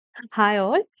Hi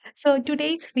all. So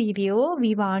today's video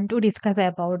we want to discuss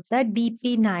about the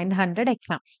DP-900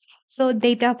 exam. So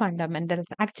data fundamentals.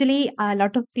 Actually, a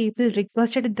lot of people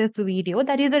requested this video.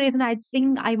 That is the reason I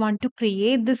think I want to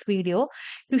create this video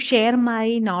to share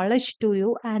my knowledge to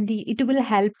you, and it will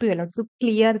help you a lot to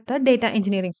clear the data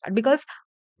engineering part because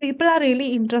people are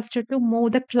really interested to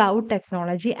move the cloud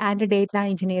technology and the data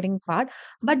engineering part,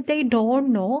 but they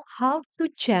don't know how to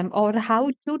jump or how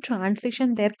to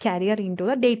transition their career into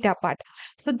the data part.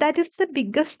 So that is the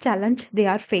biggest challenge they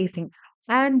are facing.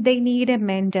 And they need a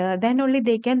mentor. Then only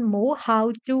they can move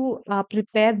how to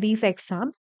prepare these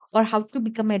exams or how to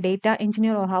become a data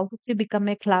engineer or how to become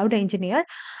a cloud engineer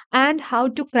and how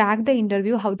to crack the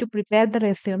interview, how to prepare the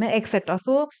resume, etc.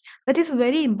 So that is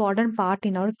very important part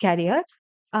in our career.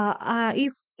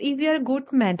 If you're a good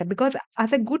mentor, because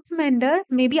as a good mentor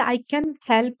maybe I can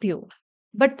help you,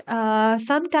 but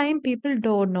sometimes people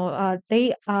don't know,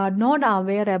 they are not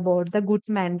aware about the good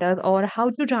mentors or how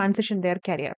to transition their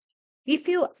career. If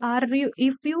you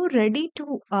ready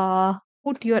to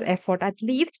put your effort at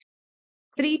least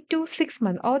 3 to 6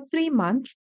 months or 3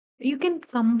 months, you can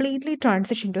completely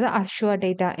transition to the Azure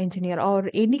data engineer or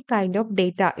any kind of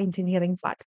data engineering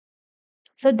part,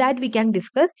 so that we can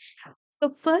discuss.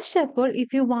 So first of all,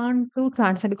 if you want to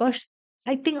transfer, because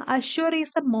I think Azure is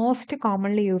the most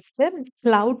commonly used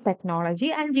cloud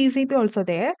technology and GCP also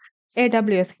there,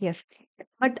 AWS, yes.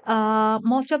 But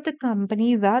most of the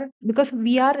companies are, because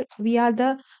we are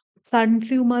the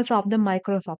consumers of the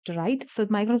Microsoft, right? So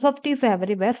Microsoft is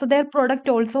everywhere. So their product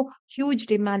also huge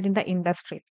demand in the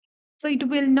industry. So it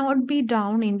will not be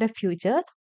down in the future.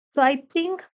 So I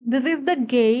think this is the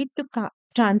gate to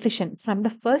transition from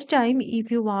the first time.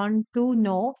 If you want to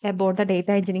know about the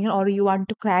data engineering or you want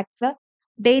to crack the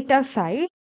data side,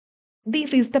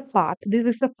 this is the path. This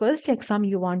is the first exam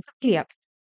you want to clear.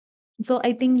 So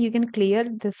I think you can clear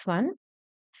this one.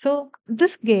 So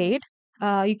this gate,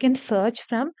 you can search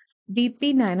from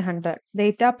DP-900,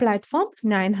 Data Platform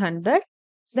 900.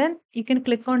 Then you can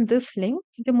click on this link.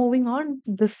 You're moving on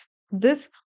this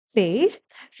page.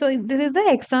 So this is the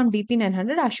exam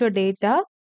DP-900 Azure Data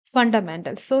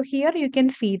Fundamentals. So here you can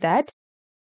see that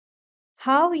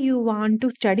how you want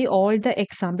to study all the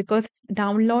exam, because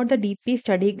download the DP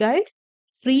study guide,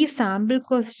 free sample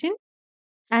question,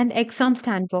 and exam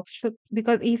sandbox. So,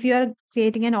 because if you are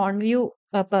creating an on view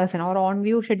person or on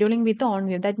view scheduling with the on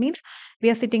view, that means we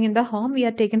are sitting in the home, we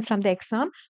are taken from the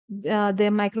exam. The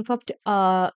Microsoft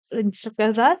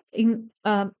instructors are in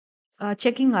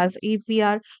checking us if we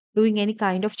are doing any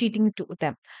kind of cheating to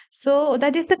them. So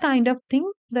that is the kind of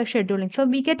thing, the scheduling. So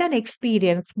we get an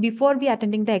experience before we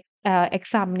attending the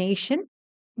examination.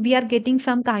 We are getting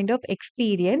some kind of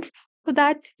experience, so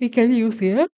that we can use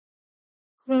here.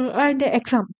 And the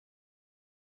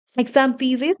exam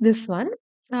fees is this one.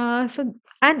 So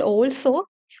and also,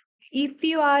 if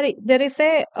you are, there is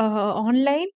a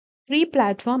online free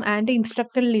platform and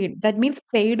instructor lead. That means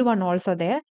paid one also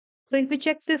there. So if we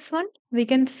check this one, we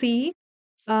can see.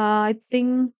 I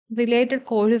think related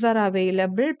courses are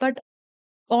available, but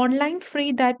online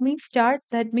free, that means start.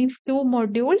 That means 2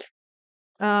 modules.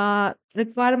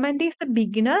 Requirement is the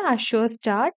beginner Azure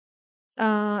start,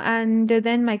 and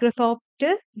then Microsoft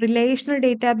relational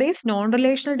database,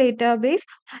 non-relational database,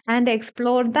 and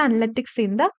explore the analytics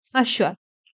in the Azure.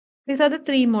 These are the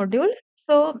 3 modules.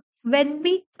 So when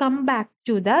we come back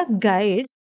to the guide,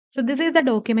 so this is the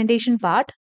documentation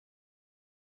part.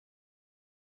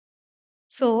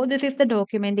 So this is the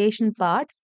documentation part,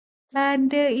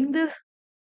 and in this,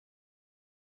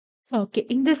 okay,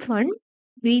 in this one,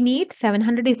 we need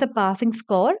 700 is the passing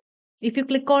score. If you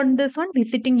click on this one,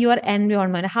 visiting your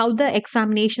environment, how the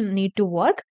examination need to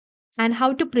work and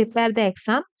how to prepare the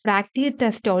exam. Practice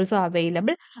test also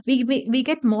available. We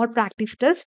get more practice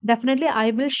tests. Definitely,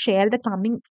 I will share the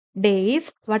coming days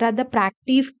what are the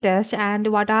practice tests and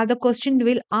what are the questions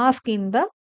we'll ask in the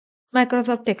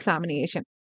Microsoft examination.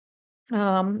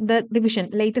 The revision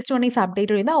latest one is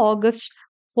updated in the August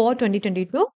 4,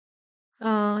 2022.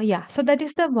 Yeah, so that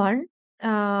is the one.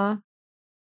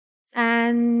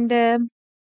 And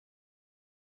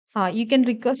you can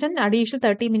request an additional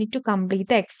 30 minutes to complete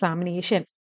the examination.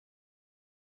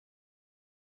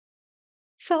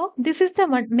 So this is the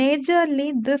one.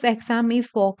 Majorly, this exam is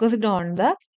focused on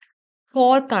the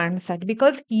core concept,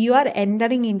 because you are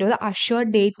entering into the Azure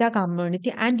data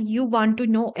community and you want to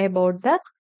know about the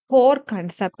core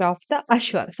concept of the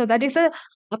Azure. So that is a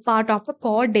part of the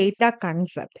core data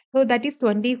concept. So that is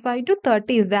 25 to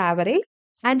 30 is the average,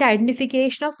 and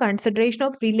identification of consideration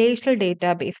of relational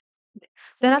database.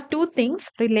 There are two things,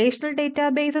 relational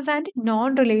databases and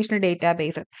non-relational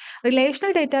databases.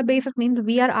 Relational databases means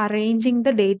we are arranging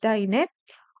the data in a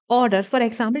order. For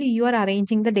example, you are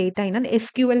arranging the data in an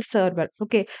SQL server.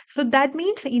 Okay. So that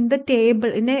means in the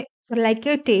table, in a like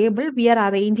a table, we are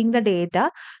arranging the data.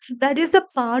 So that is the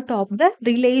part of the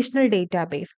relational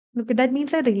database. Okay, that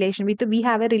means a relation with we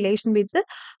have a relation with the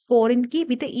foreign key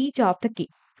with each of the key,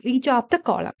 each of the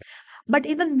column. But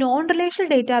in the non-relational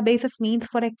databases means,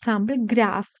 for example,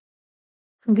 graph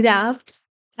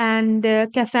and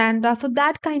Cassandra. So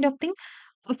that kind of thing.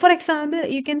 For example,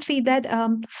 you can see that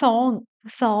song,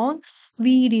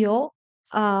 video,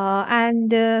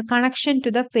 and connection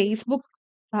to the Facebook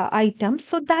items.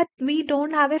 So that we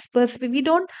don't have a specific, we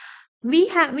know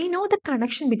the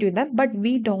connection between them, but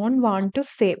we don't want to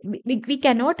save. We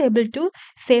cannot able to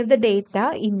save the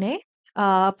data in a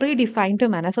predefined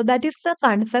manner. So that is the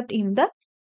concept in the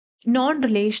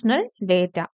non-relational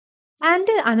data and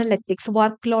analytics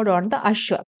workload on the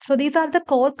Azure. So these are the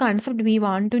core concepts we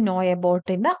want to know about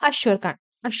in the Azure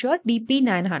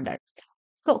DP-900.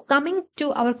 So coming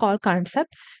to our core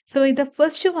concept, so in the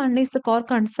first one is the core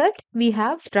concept. We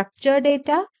have structured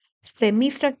data,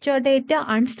 semi-structured data,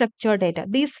 unstructured data.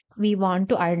 These we want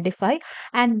to identify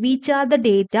and which are the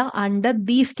data under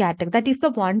these categories. That is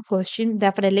the one question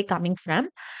definitely coming from.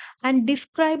 And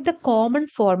describe the common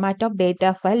format of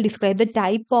data file, describe the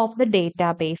type of the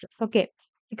database. Okay,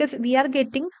 because we are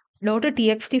getting not a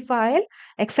txt file,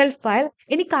 excel file,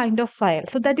 any kind of file.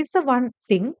 So that is the one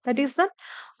thing, that is the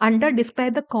under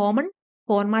describe the common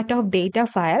format of data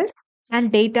file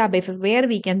and databases where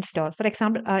we can store. For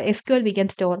example, SQL we can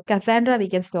store, Cassandra we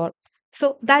can store.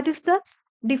 So that is the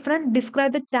different,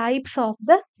 describe the types of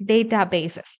the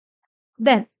databases.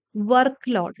 Then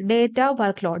workload, data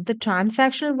workload, the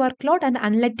transactional workload and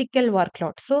analytical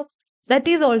workload. So that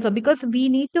is also because we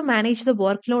need to manage the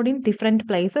workload in different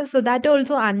places. So that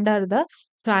also under the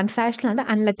transactional and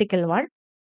analytical one.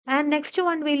 And next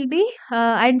one will be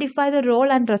identify the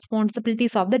role and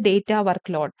responsibilities of the data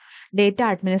workload, data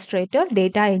administrator,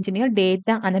 data engineer,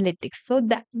 data analytics. So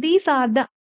that these are the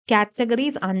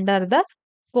categories under the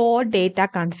core data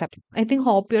concept. I think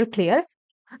hope you're clear.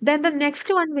 Then the next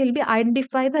one will be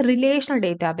identify the relational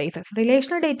databases.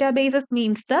 Relational databases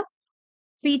means the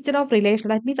feature of relation.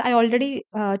 That means I already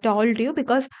told you,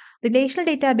 because relational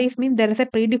database means there is a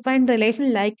predefined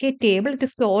relation like a table, it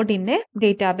is stored in a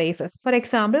databases. For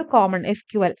example, common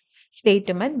SQL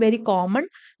statement, very common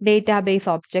database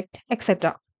object,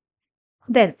 etc.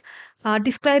 Then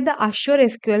describe the Azure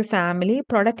SQL family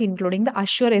product including the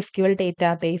Azure SQL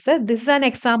databases. This is an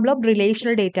example of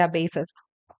relational databases.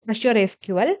 Azure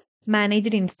SQL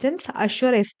managed instance,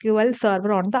 Azure SQL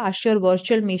server on the Azure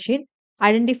virtual machine.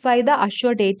 Identify the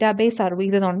Azure database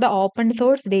services on the open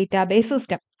source database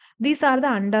system. These are the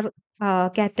under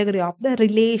category of the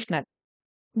relational.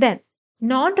 Then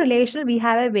non-relational, we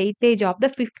have a weightage of the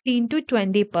 15 to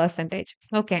 20 percentage.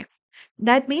 Okay.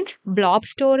 That means blob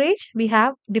storage, we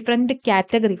have different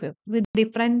category with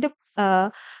different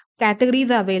categories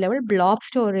available. Blob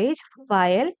storage,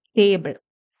 file, table.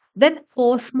 Then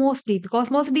Cosmos DB.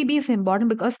 Cosmos DB is important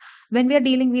because when we are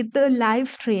dealing with the live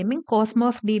streaming,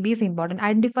 Cosmos DB is important.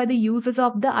 Identify the uses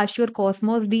of the Azure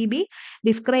Cosmos DB.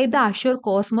 Describe the Azure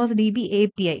Cosmos DB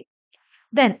API.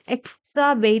 Then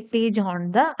extra weightage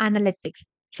on the analytics.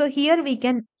 So here we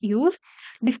can use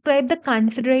describe the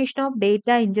consideration of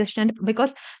data ingestion, because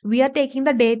we are taking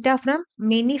the data from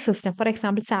many systems. For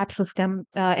example, SAP system,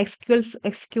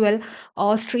 SQL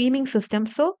or streaming system.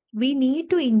 So we need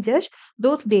to ingest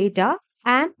those data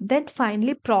and then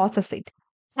finally process it.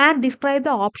 And describe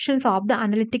the options of the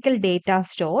analytical data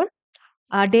store,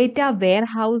 data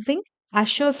warehousing,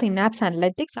 Azure Synapse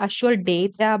Analytics, Azure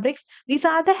Databricks. These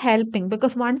are the helping,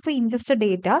 because once we ingest the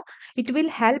data, it will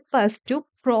help us to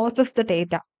process the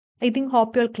data. I think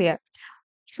hope you're clear.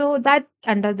 So that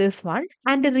under this one,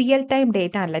 and the real-time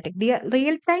data analytics. The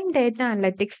real-time data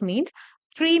analytics means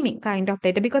streaming kind of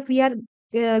data, because we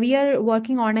are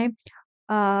working on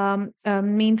a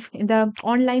means in the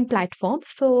online platform,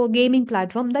 so gaming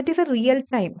platform, that is a real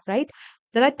time, right?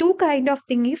 There are two kind of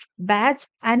thing is batch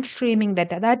and streaming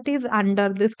data, that is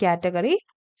under this category.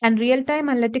 And real time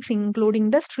analytics including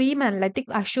the stream analytics,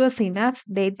 Azure Synapse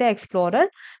Data Explorer,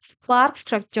 Spark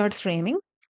structured streaming,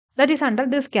 that is under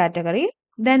this category.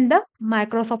 Then the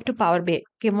Microsoft Power BI.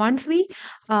 Okay, once we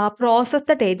process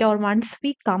the data, or once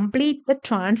we complete the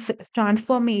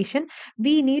transformation,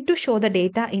 we need to show the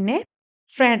data in a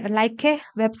friend like a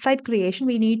website creation.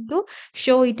 We need to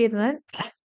show it in a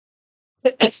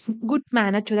good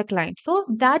manner to the client. So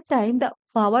that time the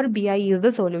Power BI is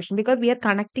the solution because we are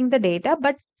connecting the data,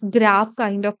 but graph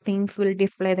kind of things will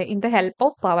display in the help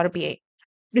of Power BI.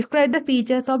 Describe the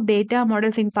features of data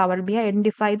models in Power BI,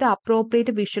 identify the appropriate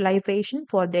visualization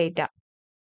for data.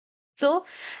 So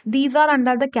these are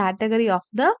under the category of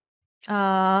the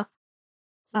uh,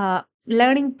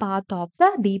 learning path of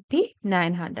the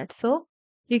DP-900. So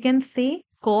you can see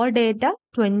core data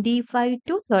 25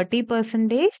 to 30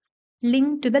 percentage,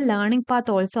 link to the learning path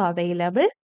also available.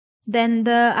 Then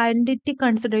the identity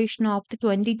consideration of the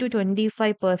 20 to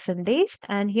 25 percentage,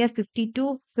 and here 50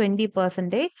 to 20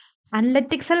 percentage.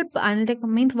 Analytic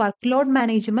means workload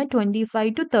management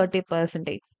 25 to 30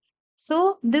 percentage.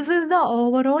 So this is the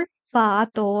overall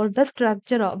path or the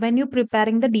structure of when you're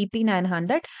preparing the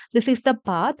DP-900. This is the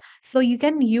path. So you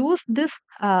can use this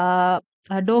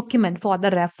document for the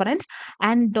reference,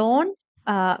 and don't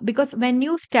because when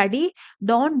you study,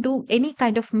 don't do any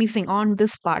kind of missing on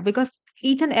this part, because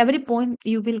each and every point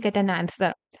you will get an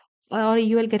answer or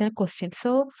you will get a question.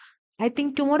 So I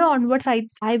think tomorrow onwards,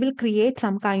 I will create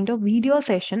some kind of video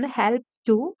session help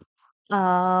to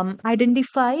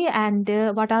identify and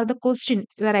what are the questions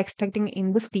you are expecting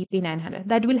in this TP-900.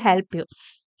 That will help you.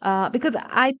 Because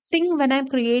I think when I'm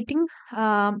creating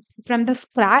from the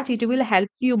scratch, it will help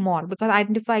you more because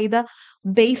identify the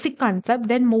basic concept,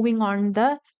 then moving on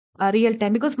the real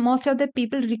time. Because most of the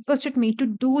people requested me to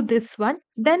do this one,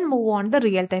 then move on the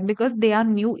real time because they are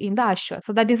new in the Azure.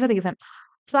 So that is the reason.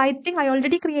 So I think I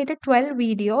already created 12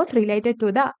 videos related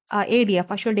to the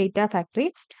ADF, Azure Data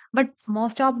Factory, but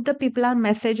most of the people are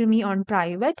messaging me on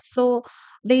private, so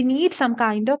they need some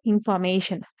kind of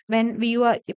information. When we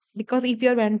were, because if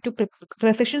you're going to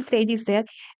precision stage is there,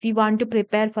 if you want to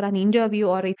prepare for an interview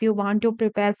or if you want to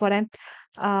prepare for an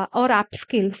or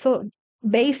upskill, so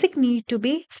basic need to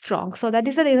be strong. So that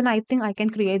is the reason I think I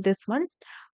can create this one.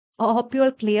 I hope you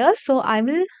are clear. So I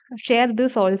will share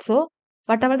this also.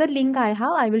 Whatever the link I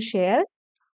have, I will share.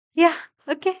 Yeah.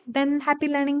 Okay. Then happy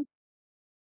learning.